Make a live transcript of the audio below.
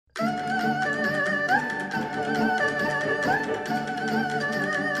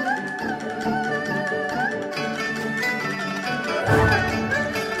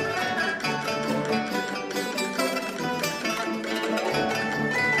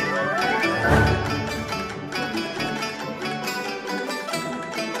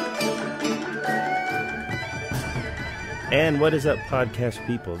And what is up, podcast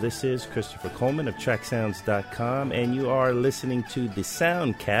people? This is Christopher Coleman of TrackSounds.com, and you are listening to the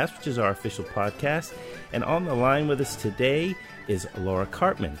Soundcast, which is our official podcast. And on the line with us today is Laura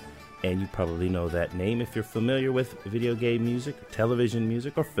Karpman. And you probably know that name if you're familiar with video game music, television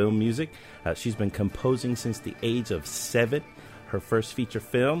music, or film music. She's been composing since the age of 7. Her first feature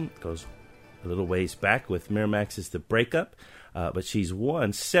film goes a little ways back with Miramax's The Breakup. But she's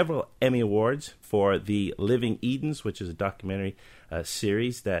won several Emmy Awards for The Living Edens, which is a documentary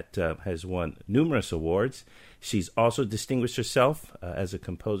series that has won numerous awards. She's also distinguished herself as a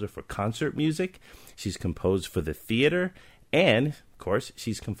composer for concert music. She's composed for the theater, and, of course,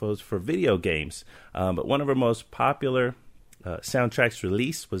 she's composed for video games. But one of her most popular soundtracks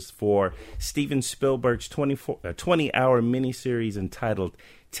released was for Steven Spielberg's 20-hour miniseries entitled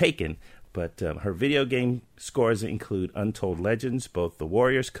Taken. But her video game scores include Untold Legends, both The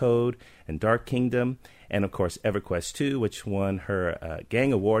Warrior's Code and Dark Kingdom, and, of course, EverQuest 2, which won her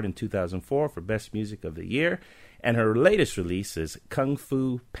Gang Award in 2004 for Best Music of the Year. And her latest release is Kung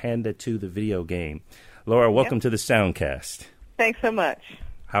Fu Panda 2, the video game. Laura, welcome to the Soundcast. Thanks so much.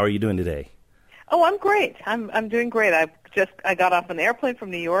 How are you doing today? Oh, I'm great. I'm doing great. I got off an airplane from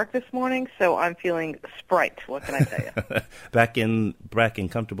New York this morning, so I'm feeling sprite. What can I tell you? back in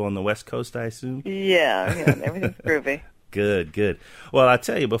comfortable on the West Coast, I assume? Yeah, everything's groovy. Good. Well, I'll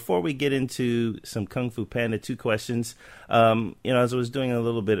tell you, before we get into some Kung Fu Panda 2 questions, as I was doing a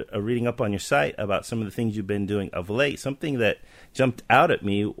little bit of reading up on your site about some of the things you've been doing of late, something that jumped out at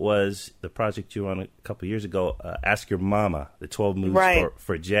me was the project you were on a couple of years ago, Ask Your Mama, the 12 Moves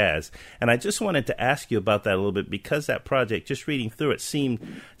for Jazz. And I just wanted to ask you about that a little bit, because that project, just reading through it,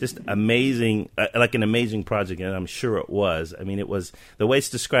 seemed just amazing, like an amazing project, and I'm sure it was. I mean, it was, the way it's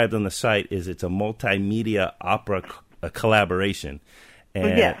described on the site is it's a multimedia opera a collaboration.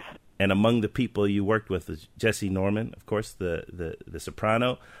 And, yes. And among the people you worked with is Jesse Norman, of course, the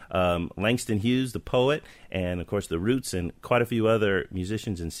soprano, Langston Hughes, the poet, and, of course, the Roots, and quite a few other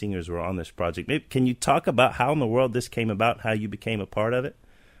musicians and singers were on this project. Maybe, can you talk about how in the world this came about, how you became a part of it?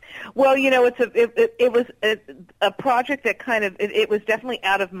 Well, it was a project that kind of, it was definitely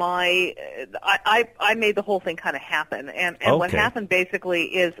out of my, I made the whole thing kind of happen. And okay. What happened basically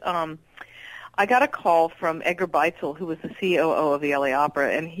is, I got a call from Edgar Beitzel, who was the COO of the LA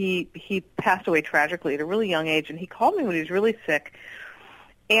Opera, and he passed away tragically at a really young age, and he called me when he was really sick.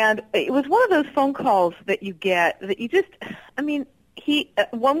 And it was one of those phone calls that you get that you just,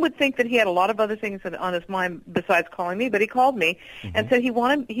 one would think that he had a lot of other things on his mind besides calling me, but he called me and said he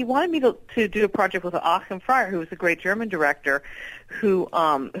wanted me to do a project with Achim Freier, who was a great German director who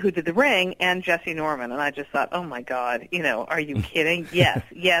did The Ring, and Jesse Norman. And I just thought, oh my God, are you kidding? Yes.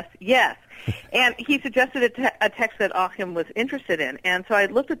 And he suggested a text that Achim was interested in. And so I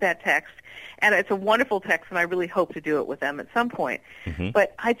looked at that text, and it's a wonderful text, and I really hope to do it with them at some point. Mm-hmm.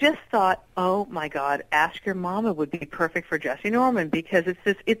 But I just thought, oh my God, Ask Your Mama would be perfect for Jesse Norman, because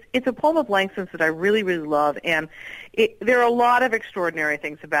it's a poem of Langston's that I really, really love, and there are a lot of extraordinary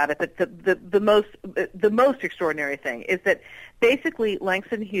things about it. But the most extraordinary thing is that basically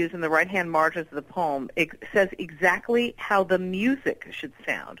Langston Hughes, in the right-hand margins of the poem, says exactly how the music should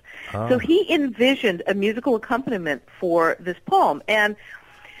sound. Oh. So he envisioned a musical accompaniment for this poem, and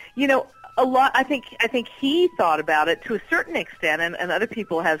a lot. I think he thought about it to a certain extent, and other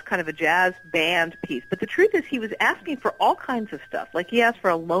people has kind of a jazz band piece. But the truth is, he was asking for all kinds of stuff. Like, he asked for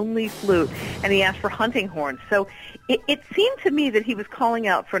a lonely flute, and he asked for hunting horns. So it seemed to me that he was calling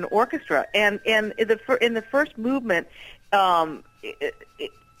out for an orchestra. And in the first movement,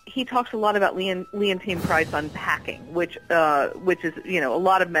 he talks a lot about Leontine Price unpacking, which is a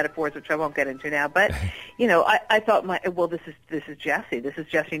lot of metaphors, which I won't get into now. But I thought, this is Jessie. This is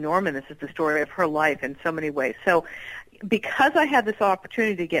Jesse Norman. This is the story of her life in so many ways. So, because I had this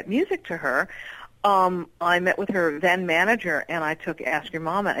opportunity to get music to her, I met with her then manager, and I took Ask Your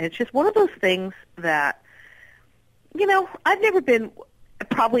Mama. And it's just one of those things that, I've never been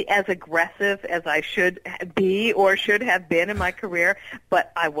probably as aggressive as I should be or should have been in my career,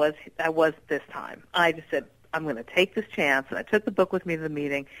 but I was this time. I just said, I'm going to take this chance, and I took the book with me to the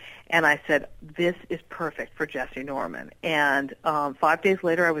meeting, and I said, this is perfect for Jesse Norman. And 5 days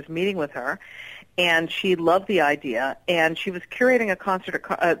later, I was meeting with her, and she loved the idea, and she was curating a concert,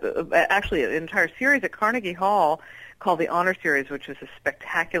 actually an entire series at Carnegie Hall called the Honor Series, which is a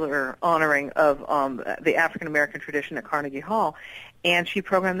spectacular honoring of the African-American tradition at Carnegie Hall. and she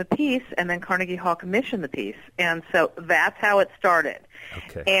programmed the piece, and then Carnegie Hall commissioned the piece. And so that's how it started.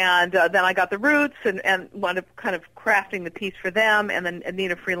 Okay. And then I got the roots and wound up kind of crafting the piece for them. And then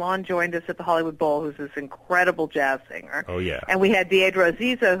Nina Freelon joined us at the Hollywood Bowl, who's this incredible jazz singer. Oh, yeah. And we had Deidre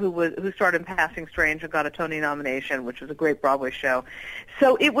Aziza, who starred in Passing Strange and got a Tony nomination, which was a great Broadway show.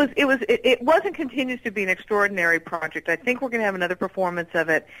 So it was and continues to be an extraordinary project. I think we're going to have another performance of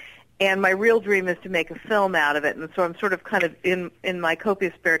it. And my real dream is to make a film out of it, and so I'm sort of kind of in my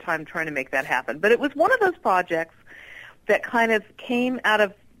copious spare time trying to make that happen. But it was one of those projects that kind of came out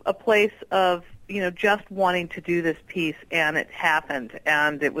of a place of, just wanting to do this piece, and it happened,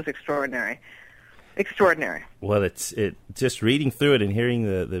 and it was extraordinary. Extraordinary. Well, it just reading through it and hearing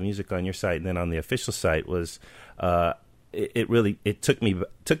the music on your site and then on the official site was it really took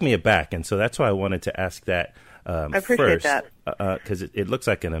me aback, and so that's why I wanted to ask that. I appreciate first, that because it looks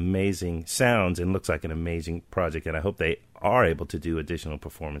like an amazing sounds and looks like an amazing project, and I hope they are able to do additional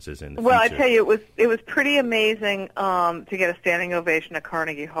performances in the future. Well, I tell you, it was pretty amazing to get a standing ovation at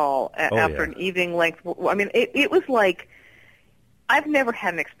Carnegie Hall after an evening length. I mean, it was like I've never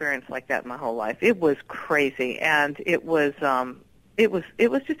had an experience like that in my whole life. It was crazy, and it was and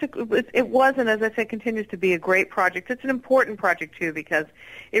as I said, continues to be a great project. It's an important project too because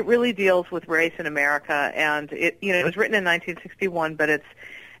it really deals with race in America, and it was written in 1961, but it's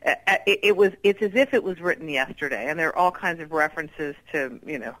as if it was written yesterday, and there are all kinds of references to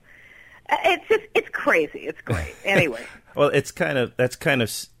it's crazy. It's great. Anyway. Well, it's great,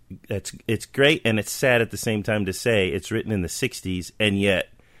 and it's sad at the same time to say it's written in the 60s, and yet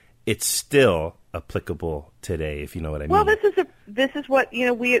it's still applicable today, if you know what I mean. Well, this is what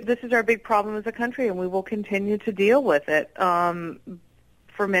this is our big problem as a country, and we will continue to deal with it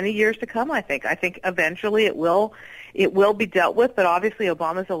for many years to come. I think eventually it will be dealt with, but obviously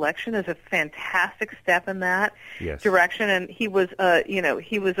Obama's election is a fantastic step in that direction, and he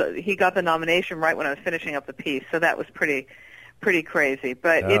got the nomination right when I was finishing up the piece, so that was pretty crazy.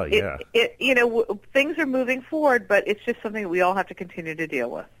 But things are moving forward, but it's just something that we all have to continue to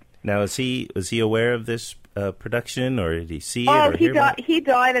deal with. Now, was he aware of this production, or did he see it? Oh, he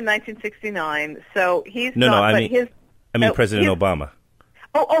died in 1969, so he's I mean President Obama.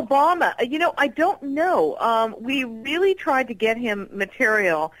 Oh, Obama. I don't know. We really tried to get him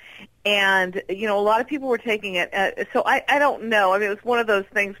material, and a lot of people were taking it. So I don't know. I mean, it was one of those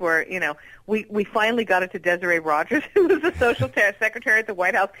things where we finally got it to Desiree Rogers, who was the social secretary at the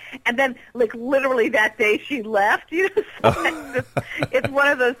White House, and then literally that day she left. So it's one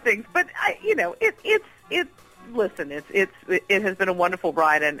of those things. But listen, it has been a wonderful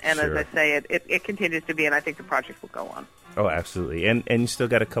ride, and Sure. as I say, it continues to be, and I think the project will go on. Oh, absolutely, and you still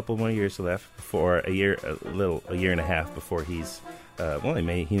got a couple more years left before a year and a half before he's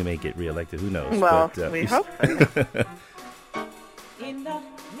he may get reelected. Who knows? Well, but, we hope so. In the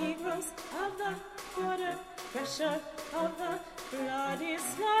negroes of the water, pressure of the blood is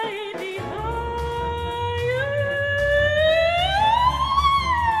slightly higher.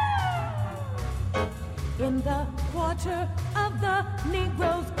 In the quarter of the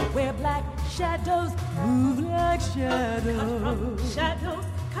negroes, where black shadows move like shadows.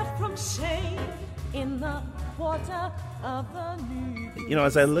 Cut from shame. In the quarter of the negroes.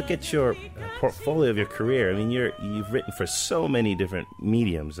 As I look at your portfolio of your career, I mean, you've written for so many different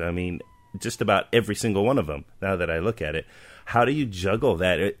mediums. I mean, just about every single one of them. Now that I look at it, how do you juggle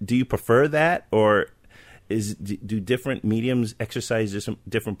that? Do you prefer that, or do different mediums exercise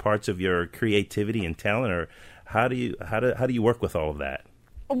different parts of your creativity and talent, or how do you work with all of that?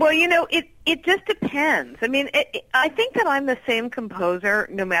 Well, it just depends. I mean, I think that I'm the same composer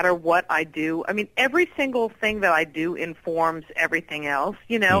no matter what I do. I mean, every single thing that I do informs everything else.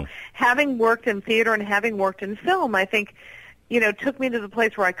 Having worked in theater and having worked in film, I think, took me to the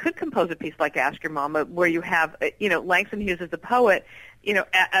place where I could compose a piece like Ask Your Mama, where you have, Langston Hughes as the poet,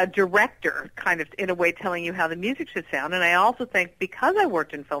 a director kind of in a way telling you how the music should sound. And I also think because I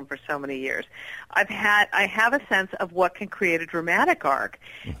worked in film for so many years, I have a sense of what can create a dramatic arc.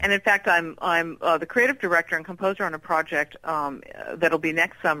 And in fact, I'm the creative director and composer on a project that'll be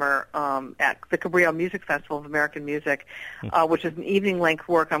next summer at the Cabrillo Music Festival of American Music, which is an evening-length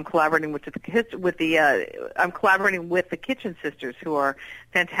work. I'm collaborating with the Kitchen Sisters, who are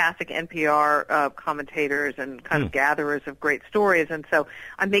fantastic NPR commentators and kind of gatherers of great stories. And so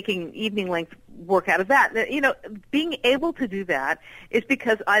I'm making evening-length work out of that. Being able to do that is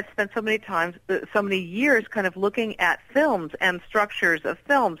because I've spent so many years kind of looking at films and structures of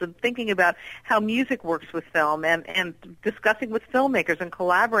films and thinking about how music works with film and discussing with filmmakers and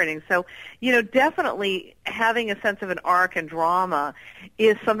collaborating. So, definitely having a sense of an arc and drama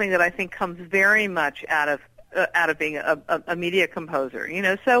is something that I think comes very much out of out of being a media composer.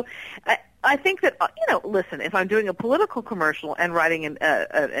 So I think that listen, if I'm doing a political commercial and writing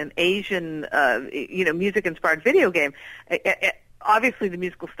an Asian music inspired video game, obviously the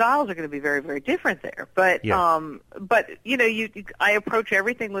musical styles are going to be very, very different there. But I approach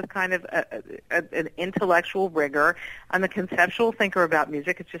everything with kind of an intellectual rigor. I'm a conceptual thinker about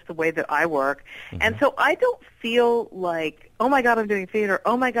music. It's just the way that I work. Mm-hmm. And so I don't feel like, oh my God, I'm doing theater.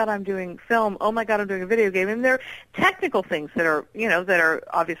 Oh my God, I'm doing film. Oh my God, I'm doing a video game. And there are technical things that are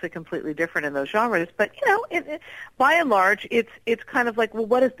obviously completely different in those genres. But by and large, it's kind of like, well,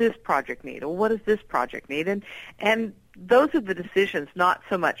 what does this project need, or what does this project need? And those are the decisions, not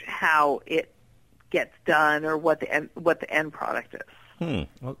so much how it gets done or what the end product is.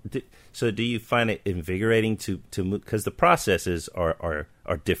 Well, so do you find it invigorating to move, because the processes are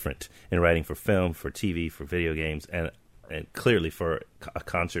different in writing for film, for TV, for video games, and clearly for a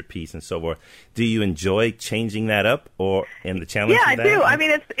concert piece and so forth. Do you enjoy changing that up in the challenge? Yeah, of that? I do. I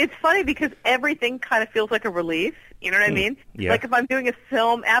mean, it's funny because everything kind of feels like a relief. You know what I mean? Yeah. Like if I'm doing a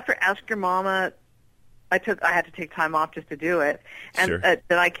film after Ask Your Mama, I had to take time off just to do it, and Sure.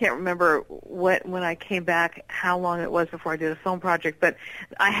 Then I can't remember when I came back how long it was before I did a film project. But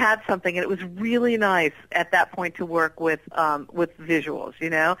I had something, and it was really nice at that point to work with visuals,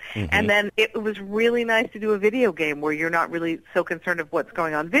 Mm-hmm. And then it was really nice to do a video game where you're not really so concerned of what's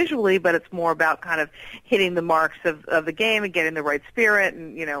going on visually, but it's more about kind of hitting the marks of the game and getting the right spirit.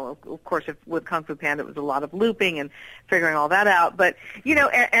 And of course, with Kung Fu Panda, it was a lot of looping and figuring all that out. But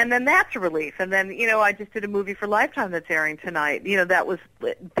and then that's a relief. And then I just did a movie for Lifetime that's airing tonight. That was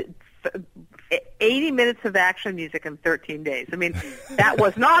 80 minutes of action music in 13 days. I mean, that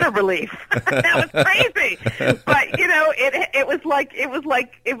was not a relief. That was crazy. But it was like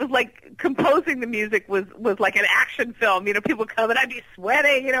composing the music was like an action film. People come and I'd be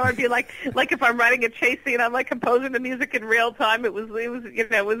sweating. I'd be like if I'm writing a chase scene, I'm like composing the music in real time. It was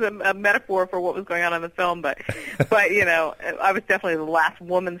a metaphor for what was going on in the film. But I was definitely the last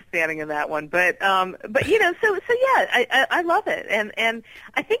woman standing in that one. But so yeah, I love it, and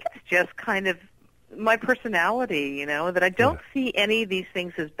I think it's just kind of my personality, that I don't see any of these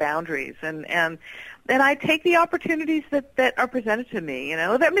things as boundaries, and I take the opportunities that are presented to me.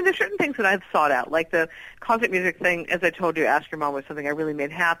 I mean, there's certain things that I've sought out, like the concert music thing. As I told you, Ask Your Mom was something I really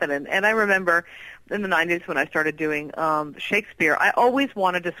made happen, and I remember in the 90s when I started doing Shakespeare, I always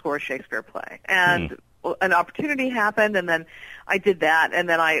wanted to score a Shakespeare play, and an opportunity happened, and then I did that, and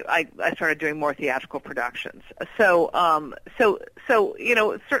then I started doing more theatrical productions. So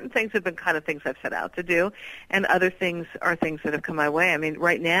certain things have been kind of things I've set out to do, and other things are things that have come my way. I mean,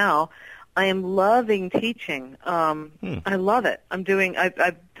 right now, I am loving teaching. I love it.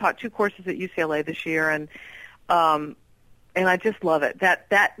 I've taught 2 courses at UCLA this year, and I just love it.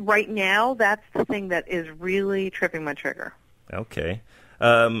 That right now, that's the thing that is really tripping my trigger. Okay.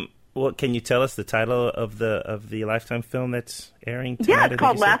 Well, can you tell us the title of the Lifetime film that's airing tonight? Yeah, it's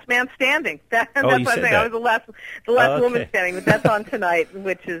called Last Man Standing. That's what I'm saying. That. I was the last woman standing, but that's on tonight,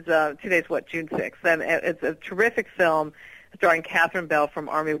 which is today's June 6th, and it's a terrific film starring Catherine Bell from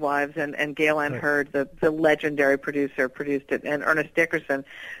Army Wives and Gail Ann Hurd, the legendary producer, produced it, and Ernest Dickerson,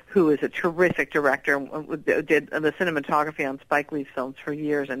 who is a terrific director and did the cinematography on Spike Lee's films for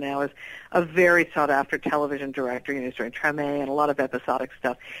years, and now is a very sought-after television director. He's doing Treme and a lot of episodic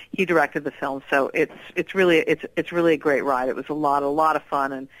stuff. He directed the film, so it's really a great ride. It was a lot of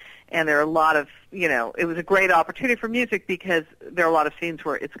fun, and there are a lot of it was a great opportunity for music because there are a lot of scenes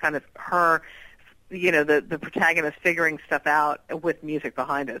where it's kind of her. The protagonist figuring stuff out with music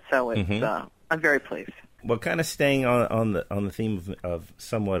behind it. So it's I'm very pleased. Well, kind of staying on the theme of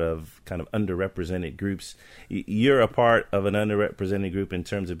somewhat of kind of underrepresented groups, you're a part of an underrepresented group in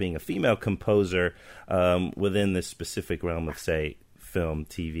terms of being a female composer within the specific realm of, say, film,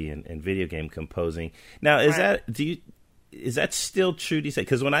 TV, and video game composing. Now, is that still true? Do you say?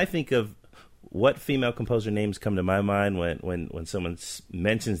 Because when I think of what female composer names come to my mind when someone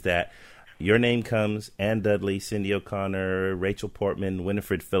mentions that. Your name comes, Ann Dudley, Cindy O'Connor, Rachel Portman,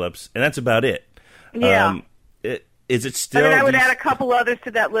 Winifred Phillips, and that's about it. Yeah. Is it still? I mean, I would add a couple others to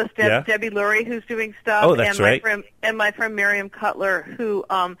that list. Debbie Lurie, who's doing stuff. Oh, that's right. And my friend Miriam Cutler, who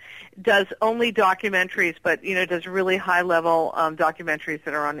does only documentaries, but does really high-level documentaries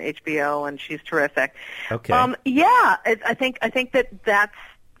that are on HBO, and she's terrific. Okay. I think that's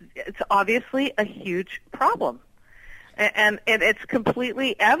it's obviously a huge problem. And it's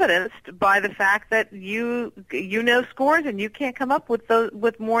completely evidenced by the fact that you know scores and you can't come up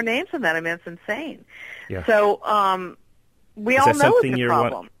with more names than that. I mean, it's insane. Yeah. So we all know it's a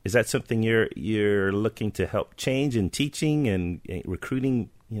problem. Is that something you're looking to help change in teaching and recruiting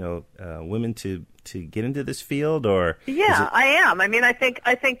women to get into this field, or? Yeah, I am. I mean, I think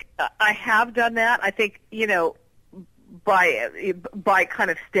I have done that. I think, by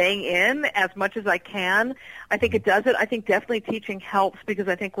kind of staying in as much as I can, I think it does it. I think definitely teaching helps, because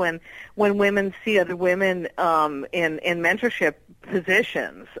I think when women see other women in mentorship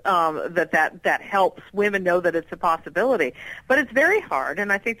positions, that helps women know that it's a possibility. But it's very hard,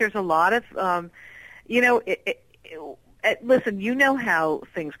 and I think there's a lot of listen, you know how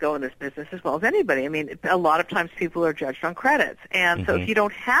things go in this business as well as anybody. I mean, a lot of times people are judged on credits, and so if you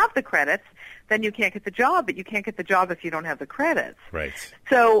don't have the credits, then you can't get the job. But you can't get the job if you don't have the credits. Right.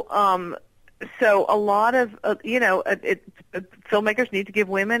 So, so a lot of filmmakers need to give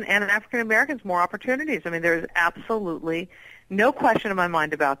women and African Americans more opportunities. I mean, there's absolutely no question in my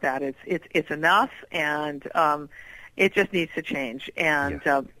mind about that. It's enough, and it just needs to change. And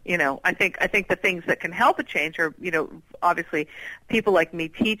I think the things that can help it change are, obviously people like me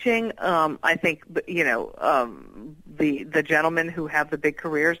teaching. I think the gentlemen who have the big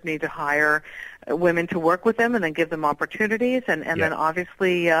careers need to hire women to work with them and then give them opportunities. And then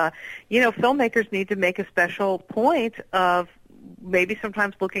obviously filmmakers need to make a special point of maybe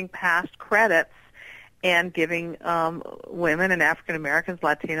sometimes looking past credits and giving women and African Americans,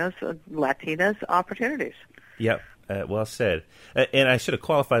 Latinas opportunities. Yep. Well said. And I should have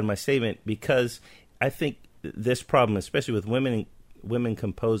qualified my statement, because I think this problem, especially with women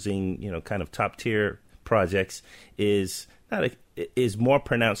composing, kind of top tier projects, is more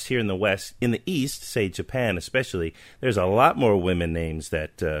pronounced here in the West. In the East, say Japan especially, there's a lot more women names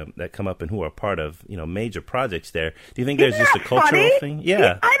that come up and who are part of major projects there. Do you think there's just a cultural thing?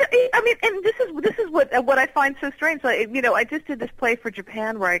 Yeah. I mean, and this is what I find so strange. Like, I just did this play for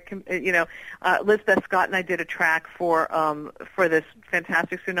Japan where Elizabeth Scott and I did a track for this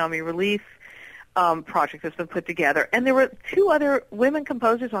fantastic tsunami relief project that's been put together, and there were two other women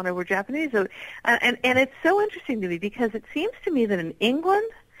composers on it who were Japanese, and it's so interesting to me, because it seems to me that in England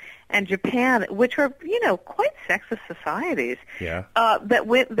and Japan, which are quite sexist societies,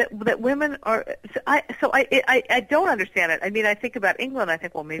 that women are. I don't understand it. I mean, I think about England. I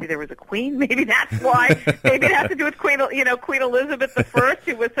think, well, maybe there was a queen. Maybe that's why. Maybe it has to do with Queen Elizabeth I,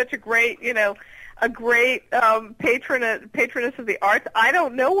 who was such a great patroness of the arts. I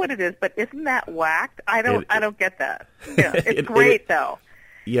don't know what it is, but isn't that whacked? I don't get that. Yeah, it's great though.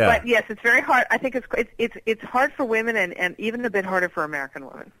 Yeah. But yes, it's very hard. I think it's hard for women, and even a bit harder for American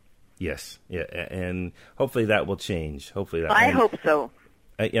women. Yes, yeah, and hopefully that will change. I hope so.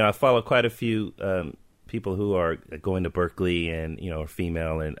 I follow quite a few people who are going to Berkeley and are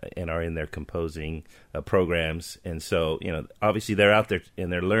female and are in their composing programs, and so obviously they're out there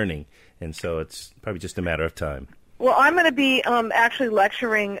and they're learning, and so it's probably just a matter of time. Well, I'm going to be actually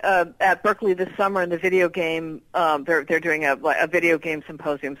lecturing at Berkeley this summer in the video game. They're doing a video game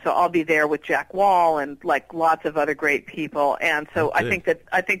symposium, so I'll be there with Jack Wall and lots of other great people. And so I think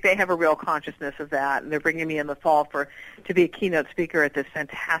they have a real consciousness of that, and they're bringing me in the fall to be a keynote speaker at this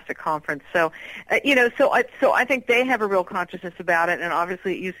fantastic conference. So so I think they have a real consciousness about it, and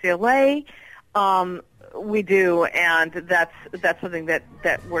obviously at UCLA. We do, and that's something that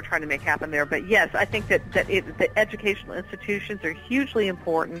we're trying to make happen there. But yes, I think that the educational institutions are hugely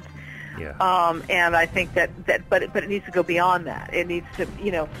important. Yeah. And I think that but it needs to go beyond that. It needs to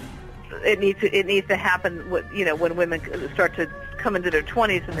it needs to happen when women start to come into their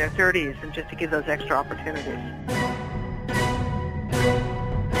 20s and their 30s, and just to give those extra opportunities.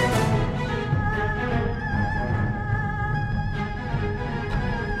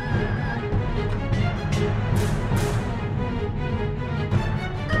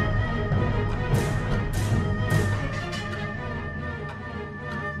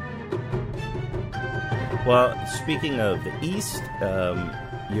 Well, speaking of the East,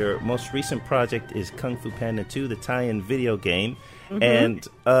 your most recent project is Kung Fu Panda 2, the tie-in video game. Mm-hmm. And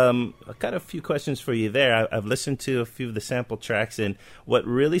I've got a few questions for you there. I've listened to a few of the sample tracks, and what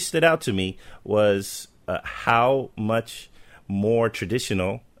really stood out to me was how much more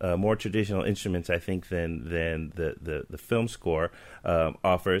traditional instruments, I think, than the film score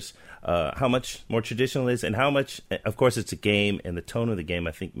offers. How much more traditional it is, and how much, of course, it's a game, and the tone of the game,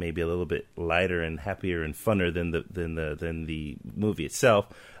 I think, may be a little bit lighter and happier and funner than the movie itself.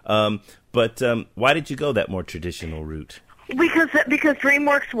 But why did you go that more traditional route? Because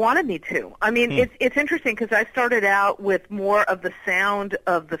DreamWorks wanted me to. I mean, it's interesting, because I started out with more of the sound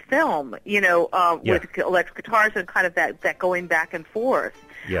of the film, with electric guitars and kind of that going back and forth.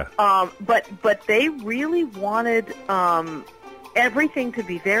 Yeah. But they really wanted everything to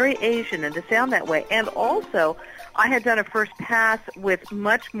be very Asian and to sound that way. And also, I had done a first pass with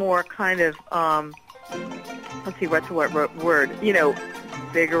much more kind of let's see, what's the word?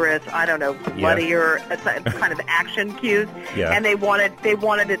 Vigorous, I don't know, bloodier, kind of action cues, and they wanted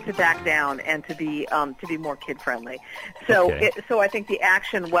it to back down and to be more kid friendly. So so I think the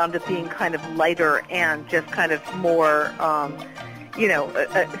action wound up being kind of lighter and just kind of more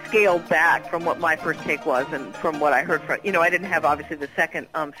scaled back from what my first take was and from what I heard from. I didn't have obviously the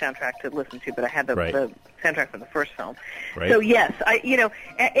second soundtrack to listen to, but I had the soundtrack from the first film. Right. So yes,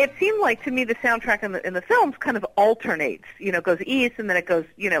 it seemed like to me the soundtrack in the films kind of alternates. Goes east and then it goes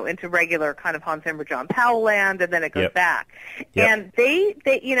into regular kind of Hans Zimmer, John Powell land, and then it goes back. And they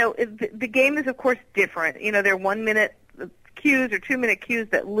the game is of course different. They're 1 minute cues or 2 minute cues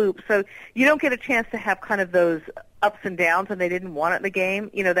that loop, so you don't get a chance to have kind of those ups and downs, and they didn't want it in the game.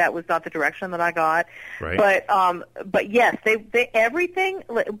 That was not the direction that I got. Right. But yes, they everything.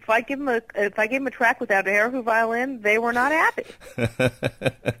 If I gave them a track without an erhu violin, they were not happy.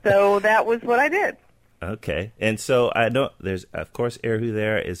 So that was what I did. Okay, and so I know there's of course erhu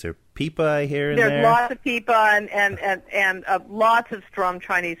there. Is there pipa I hear in there? There's lots of pipa and lots of strummed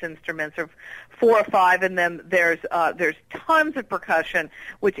Chinese instruments. Or 4 or 5 in them. There's tons of percussion,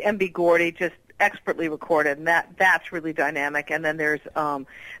 which M.B. Gordy just expertly recorded, and that's really dynamic. And then there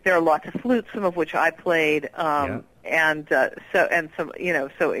are lots of flutes, some of which I played, and so I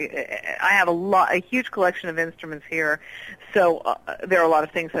have a huge collection of instruments here. So there are a lot of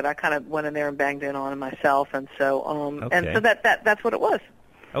things that I kind of went in there and banged in on myself, and so that's what it was.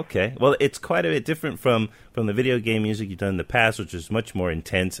 Okay. Well, it's quite a bit different from the video game music you've done in the past, which is much more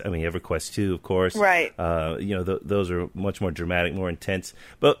intense. I mean, EverQuest 2, of course. Right. Those are much more dramatic, more intense.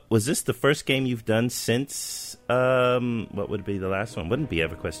 But was this the first game you've done since, what would be the last one? Wouldn't be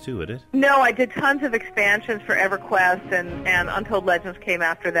EverQuest 2, would it? No, I did tons of expansions for EverQuest, and Untold Legends came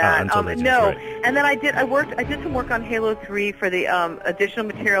after that. Untold Legends, no, right. And then I did some work on Halo 3 for the additional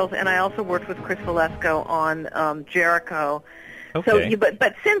materials, and I also worked with Chris Valesco on Jericho. Okay. So,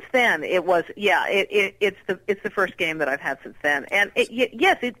 but since then it was it's the first game that I've had since then, and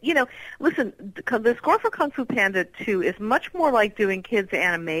listen, the score for Kung Fu Panda 2 is much more like doing kids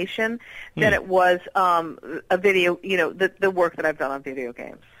animation than it was a video, the work that I've done on video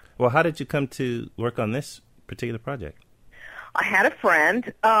games. Well, how did you come to work on this particular project? I had a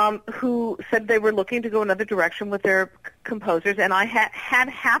friend who said they were looking to go another direction with their composers, and I had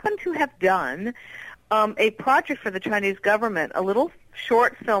happened to have done a project for the Chinese government, a little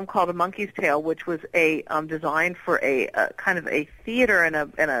short film called A Monkey's Tale, which was a design for a kind of a theater and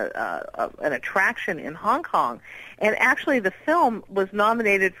an attraction in Hong Kong. And actually, the film was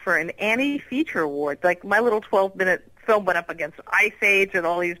nominated for an Annie Feature Award. Like my little 12-minute film went up against Ice Age and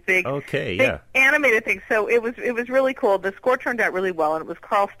all these big animated things. So it was really cool. The score turned out really well, and it was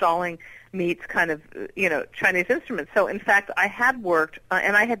Carl Stalling meets kind of Chinese instruments. So in fact, I had worked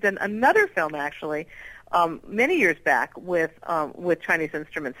and I had done another film actually many years back with Chinese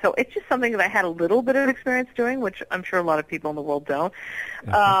instruments. So it's just something that I had a little bit of experience doing, which I'm sure a lot of people in the world don't.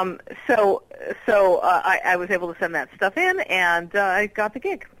 So I was able to send that stuff in, and I got the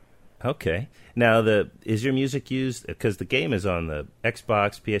gig. Okay. Now, is your music used, because the game is on the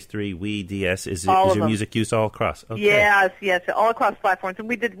Xbox, PS3, Wii, DS, is your music used all across? Okay. Yes, all across platforms. And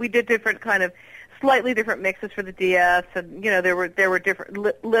we did different kind of slightly different mixes for the DS, and there were different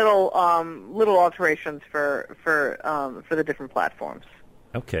little alterations for the different platforms.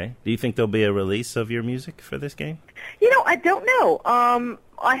 Okay. Do you think there'll be a release of your music for this game? I don't know.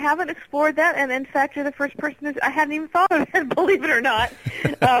 I haven't explored that, and in fact, you're the first person I hadn't even thought of it, believe it or not.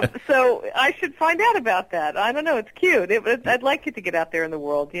 So I should find out about that. I don't know. It's cute. I'd like it to get out there in the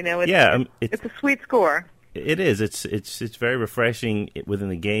world. It's a sweet score. It is. It's very refreshing within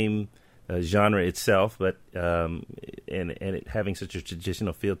the game genre itself, but and it having such a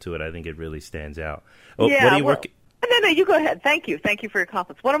traditional feel to it, I think it really stands out. Oh, yeah, what are you working? No, you go ahead. Thank you for your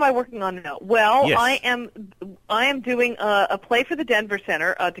compliments. What am I working on now? Well, yes. I am doing a play for the Denver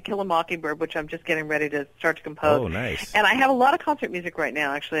Center, To Kill a Mockingbird, which I'm just getting ready to start to compose. Oh, nice. And I have a lot of concert music right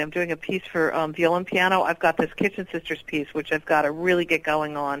now, actually. I'm doing a piece for viola and piano. I've got this Kitchen Sisters piece, which I've got to really get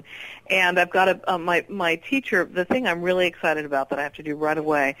going on. And I've got my teacher, the thing I'm really excited about that I have to do right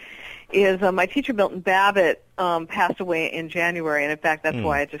away is my teacher, Milton Babbitt, passed away in January, and in fact, that's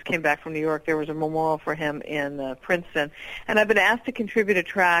why I just came back from New York. There was a memorial for him in Princeton, and I've been asked to contribute a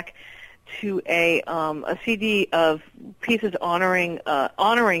track to a CD of pieces honoring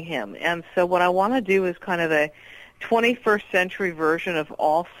him. And so what I want to do is kind of a 21st century version of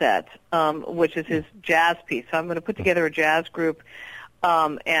All Set, which is his jazz piece. So I'm going to put together a jazz group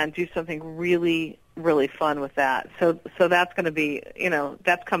and do something really fun with that. So that's going to be,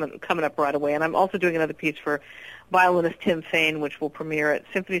 that's coming up right away. And I'm also doing another piece for violinist Tim Fain, which will premiere at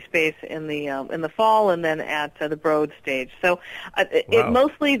Symphony Space in the fall, and then at the Broad stage. So it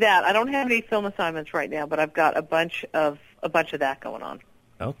mostly that. I don't have any film assignments right now, but I've got a bunch of that going on.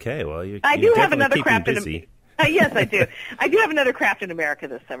 Okay, well, I do have another craft busy. Yes, I do. I do have another Craft in America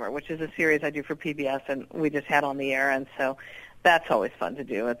this summer, which is a series I do for PBS, and we just had on the air, and so that's always fun to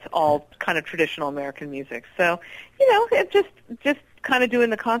do. It's all kind of traditional American music. So, it's just kind of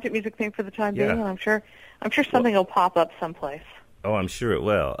doing the concert music thing for the time being, and I'm sure something will pop up someplace. Oh, I'm sure it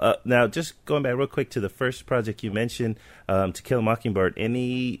will. Now, just going back real quick to the first project you mentioned, To Kill a Mockingbird.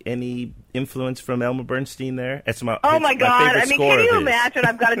 Any influence from Elmer Bernstein there? It's my God! My I mean, can you imagine?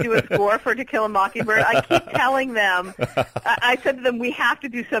 I've got to do a score for To Kill a Mockingbird. I keep telling them. I said to them, we have to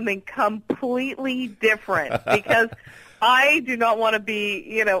do something completely different because I do not want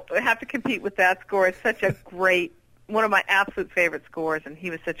to have to compete with that score. It's such a great. One of my absolute favorite scores, and he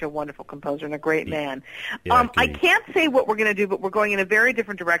was such a wonderful composer and a great man. Yeah, I can't say what we're going to do, but we're going in a very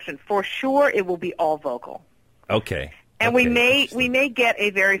different direction. For sure, it will be all vocal. Okay. And we may get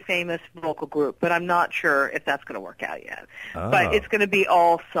a very famous vocal group, but I'm not sure if that's going to work out yet. Oh. But it's going to be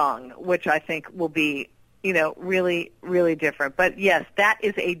all sung, which I think will be really, really different. But yes, that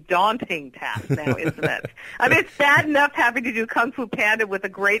is a daunting task now, isn't it? I mean, it's bad enough having to do Kung Fu Panda with a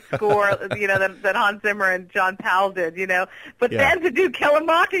great score, that Hans Zimmer and John Powell did, But then to do Kill a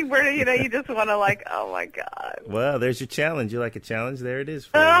Mockingbird, you just want to oh my God. Well, there's your challenge. You like a challenge? There it is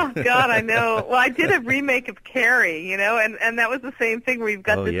for you. you. God, I know. Well, I did a remake of Carrie, and that was the same thing where you've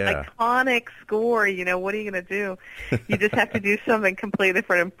got this iconic score, what are you going to do? You just have to do something completely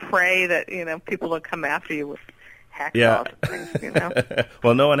different and pray that, people don't come after you with hacksaws and things,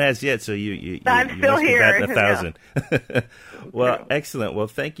 Well, no one has yet, so you I'm still must be here. batting 1,000. Well, excellent. Well,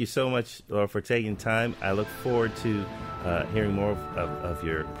 thank you so much, Laura, for taking time. I look forward to hearing more of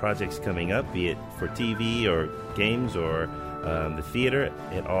your projects coming up, be it for TV or games or the theater.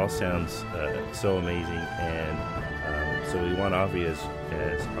 It all sounds so amazing, and so we want to offer you,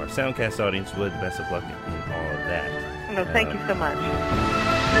 as our Soundcast audience would, best of luck in all of that. No, thank you so much.